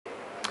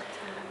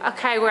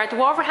Okay, we're at the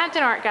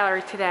Wolverhampton Art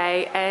Gallery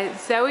today, and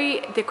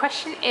Zoe, the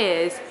question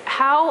is,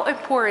 how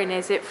important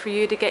is it for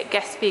you to get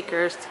guest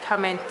speakers to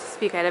come in to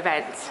speak at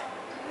events?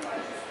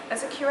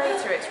 As a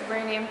curator, it's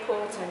really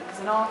important because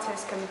an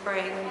artist can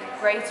bring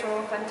greater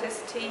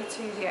authenticity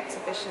to the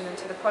exhibition and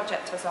to the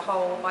project as a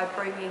whole by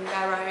bringing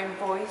their own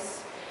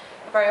voice.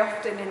 Very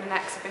often in an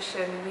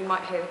exhibition we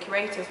might hear the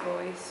curator's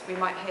voice, we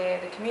might hear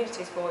the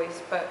community's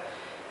voice, but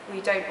we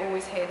don't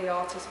always hear the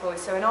artist's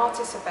voice. So an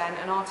artist event,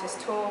 an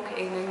artist talk,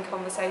 in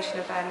conversation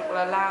event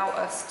will allow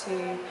us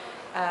to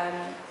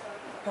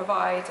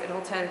provide an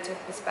alternative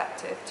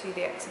perspective to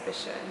the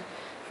exhibition.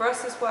 For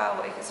us as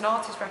well, if it's an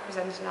artist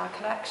representing our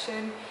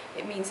collection,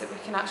 it means that we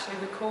can actually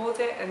record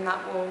it, and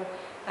that will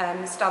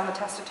stand the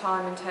test of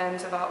time in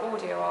terms of our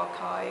audio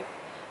archive,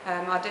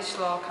 our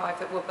digital archive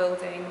that we're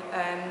building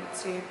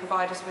to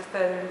provide us with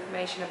further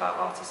information about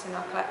artists in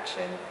our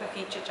collection for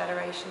future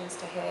generations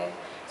to hear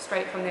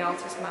straight from the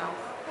artist's mouth.